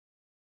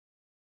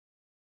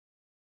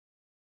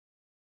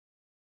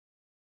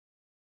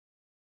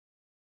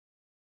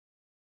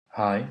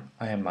Hi,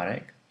 I am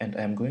Marek and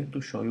I am going to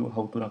show you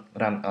how to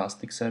run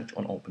ElasticSearch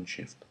on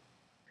OpenShift.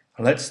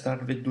 Let's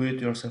start with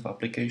do-it-yourself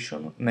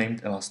application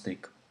named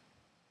Elastic.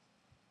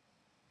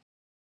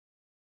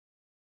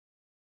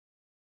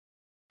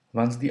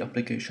 Once the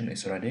application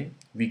is ready,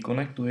 we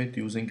connect to it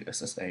using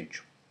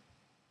SSH.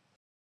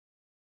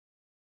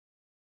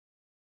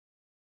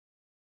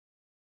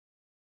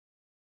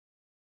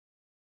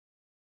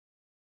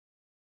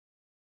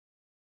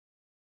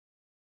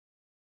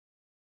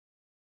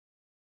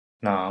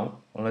 Now,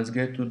 let's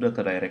get to the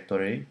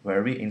directory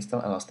where we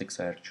install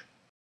ElasticSearch.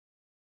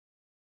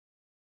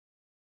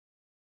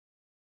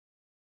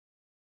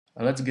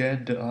 Let's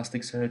get the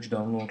ElasticSearch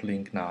download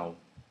link now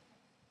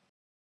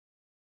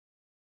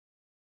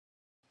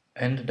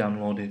and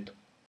download it.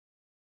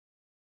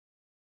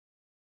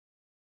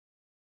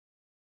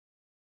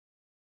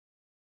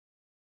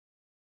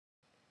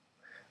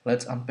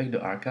 Let's unpack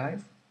the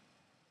archive,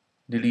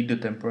 delete the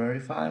temporary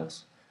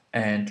files,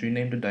 and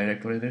rename the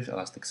directory with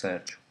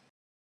ElasticSearch.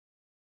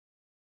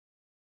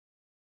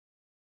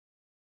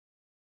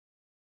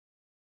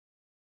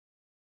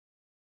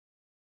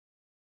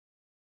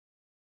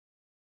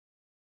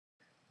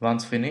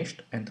 Once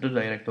finished, enter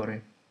the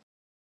directory.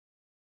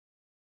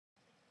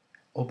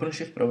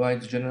 OpenShift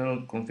provides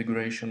general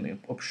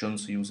configuration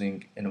options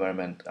using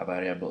environment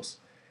variables.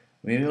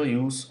 We will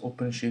use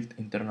OpenShift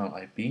internal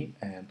IP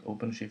and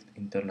OpenShift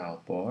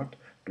internal port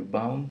to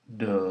bound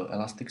the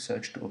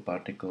Elasticsearch to a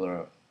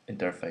particular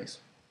interface.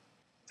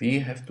 We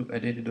have to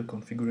edit the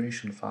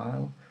configuration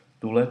file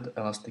to let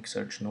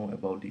Elasticsearch know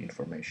about the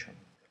information.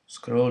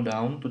 Scroll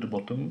down to the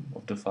bottom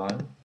of the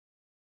file.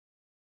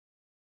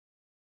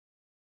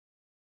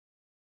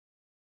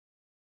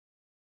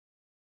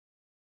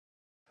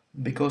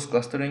 Because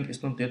clustering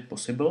is not yet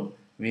possible,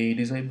 we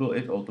disable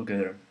it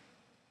altogether.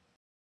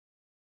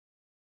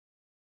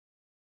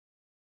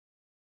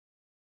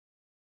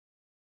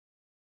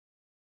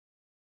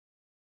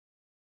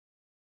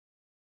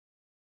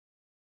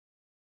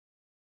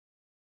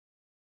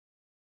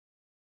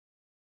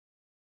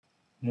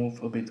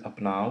 Move a bit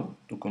up now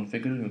to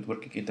configure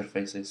networking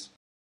interfaces.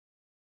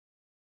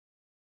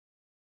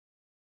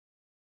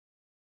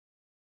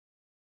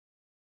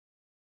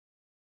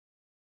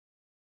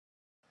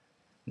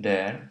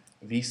 There,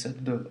 we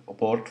set the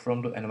port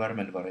from the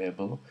environment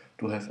variable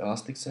to have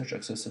Elasticsearch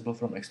accessible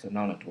from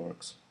external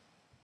networks.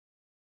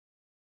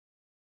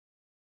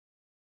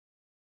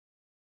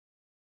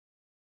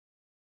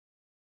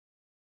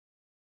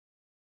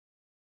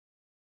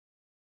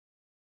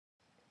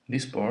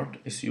 This port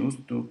is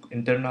used to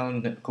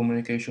internal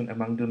communication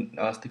among the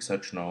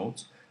Elasticsearch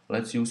nodes.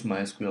 Let's use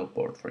MySQL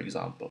port, for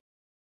example.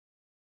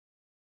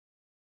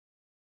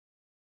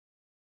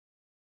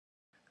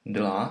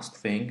 The last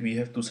thing we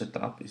have to set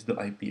up is the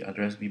IP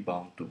address we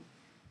bound to.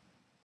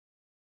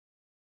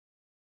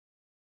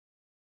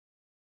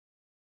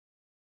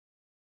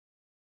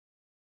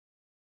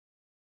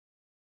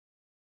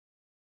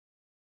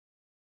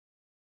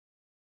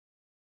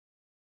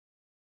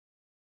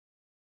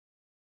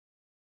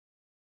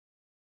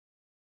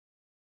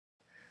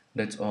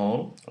 That's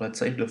all. Let's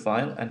save the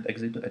file and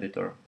exit the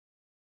editor.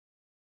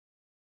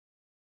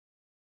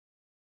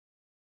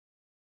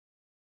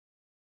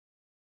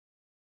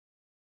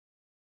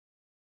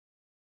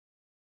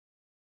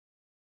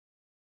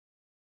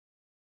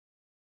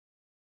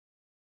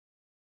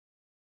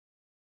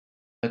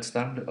 Let's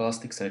start the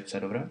Elasticsearch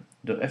server.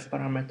 The F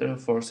parameter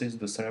forces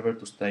the server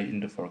to stay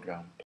in the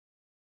foreground.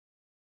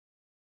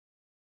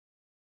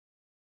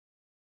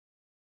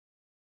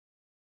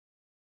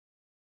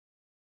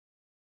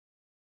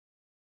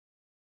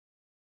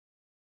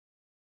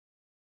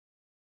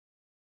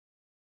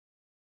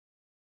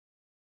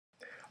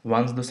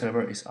 Once the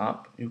server is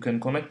up, you can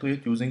connect to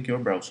it using your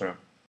browser.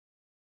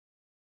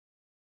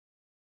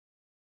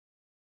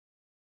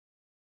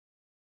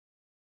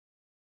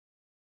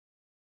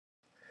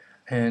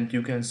 And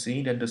you can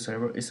see that the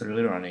server is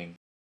really running.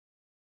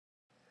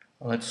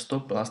 Let's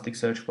stop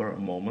Elasticsearch for a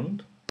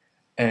moment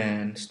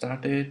and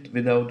start it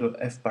without the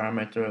F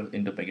parameter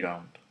in the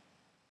background.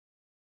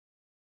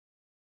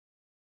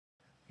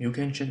 You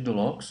can check the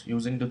logs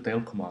using the tail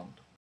command.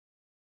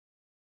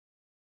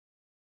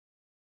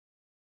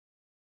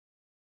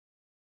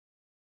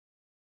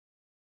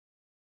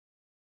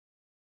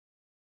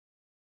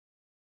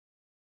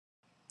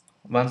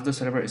 Once the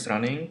server is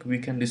running, we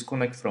can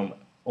disconnect from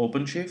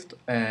OpenShift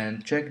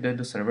and check that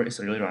the server is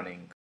really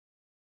running.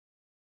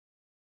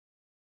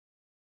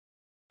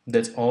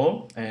 That's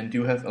all, and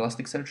you have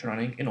Elasticsearch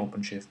running in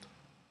OpenShift.